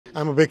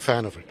I'm a big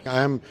fan of it.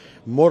 I am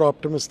more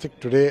optimistic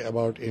today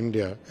about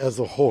India as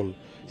a whole,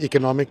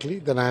 economically,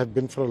 than I have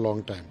been for a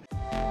long time.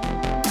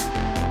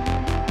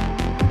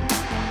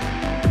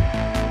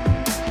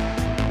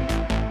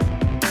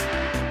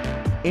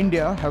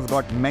 India has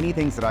got many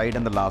things right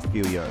in the last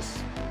few years.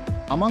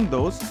 Among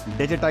those,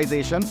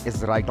 digitization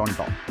is right on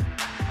top.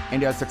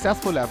 India's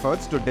successful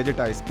efforts to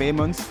digitize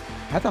payments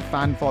has a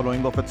fan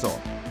following of its own.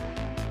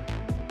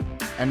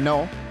 And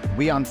no,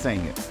 we aren't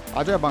saying it.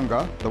 Ajay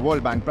Banga, the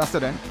World Bank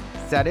president,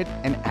 said it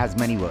in as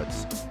many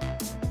words.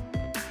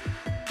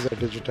 Are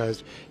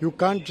digitized. You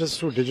can't just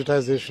do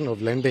digitization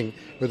of lending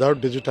without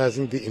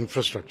digitizing the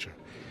infrastructure.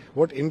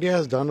 What India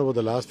has done over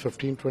the last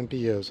 15-20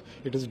 years,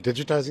 it is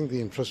digitizing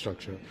the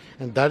infrastructure,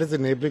 and that is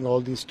enabling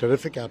all these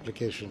terrific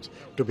applications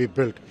to be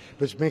built,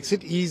 which makes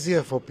it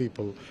easier for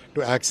people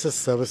to access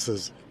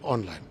services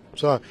online.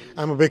 So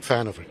I'm a big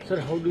fan of it. Sir,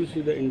 how do you see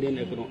the Indian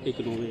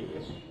economy?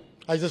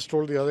 I just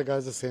told the other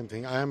guys the same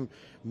thing. I am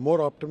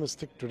more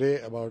optimistic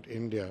today about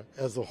India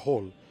as a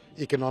whole,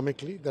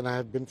 economically, than I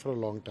have been for a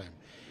long time.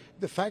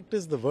 The fact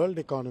is the world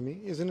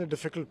economy is in a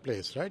difficult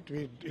place, right?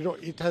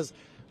 It has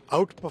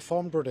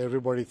outperformed what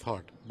everybody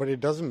thought, but it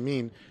doesn't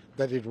mean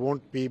that it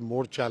won't be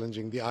more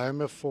challenging. The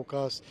IMF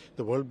forecast,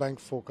 the World Bank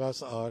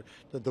forecasts are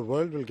that the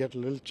world will get a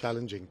little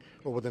challenging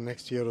over the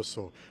next year or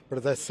so. But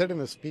as I said in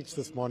a speech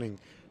this morning,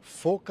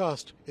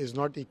 forecast is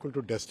not equal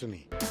to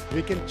destiny.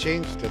 We can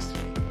change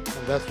destiny,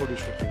 and that's what we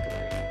should think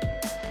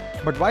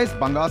about. But why is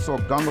Banga so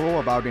gung-ho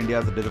about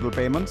India's digital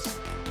payments?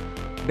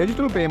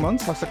 Digital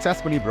payments have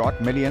successfully brought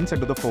millions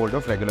into the fold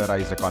of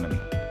regularized economy.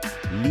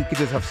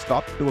 Leakages have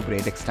stopped to a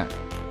great extent.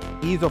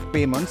 Ease of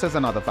payments is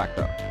another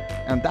factor,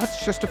 and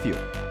that's just a few.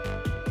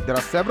 There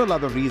are several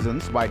other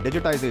reasons why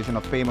digitization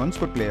of payments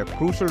could play a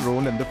crucial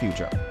role in the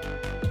future.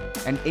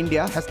 And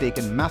India has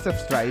taken massive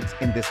strides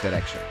in this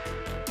direction.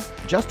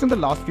 Just in the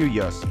last few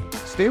years,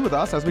 stay with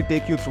us as we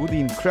take you through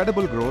the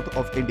incredible growth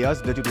of India's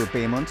digital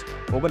payments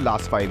over the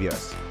last 5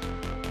 years.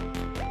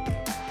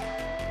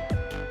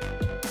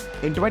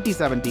 In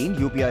 2017,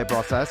 UPI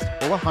processed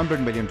over 100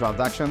 million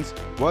transactions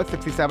worth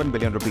 67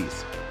 billion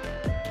rupees.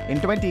 In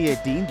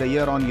 2018, the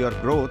year-on-year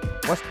growth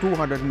was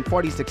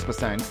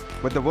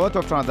 246%, with the worth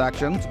of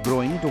transactions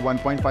growing to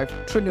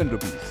 1.5 trillion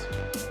rupees.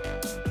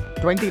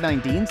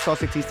 2019 saw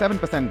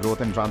 67%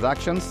 growth in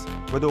transactions,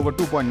 with over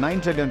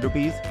 2.9 trillion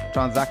rupees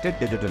transacted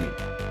digitally.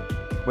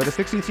 With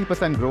a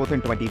 63% growth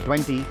in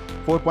 2020,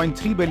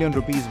 4.3 billion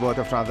rupees worth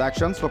of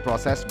transactions were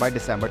processed by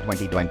December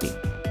 2020.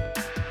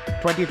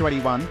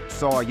 2021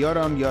 saw a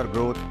year-on-year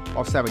growth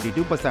of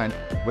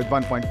 72%, with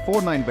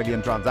 1.49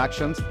 billion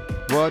transactions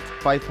worth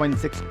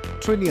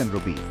 5.6 trillion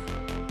rupees.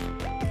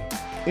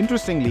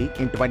 Interestingly,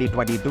 in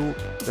 2022,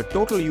 the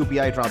total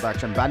UPI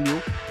transaction value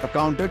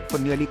accounted for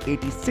nearly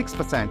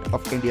 86%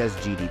 of India's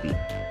GDP.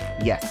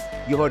 Yes,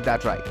 you heard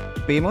that right.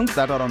 Payments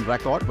that are on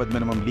record with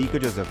minimum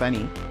leakages, if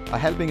any, are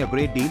helping a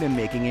great deal in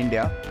making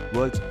India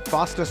world's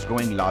fastest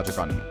growing large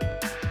economy.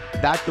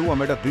 That too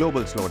amid a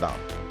global slowdown.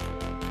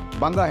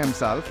 Banga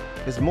himself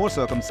is more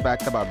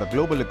circumspect about the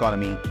global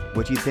economy,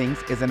 which he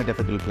thinks is in a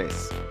difficult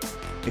place.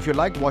 If you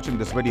liked watching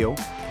this video,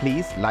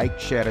 please like,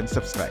 share and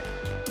subscribe.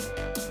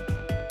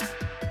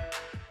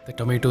 The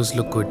tomatoes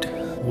look good.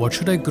 What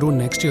should I grow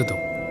next year though?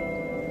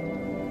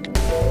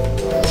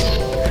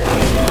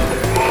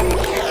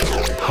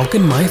 How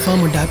can my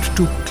farm adapt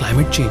to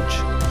climate change?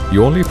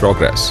 You only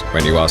progress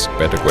when you ask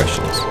better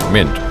questions.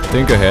 Mint.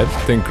 Think ahead,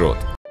 think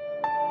growth.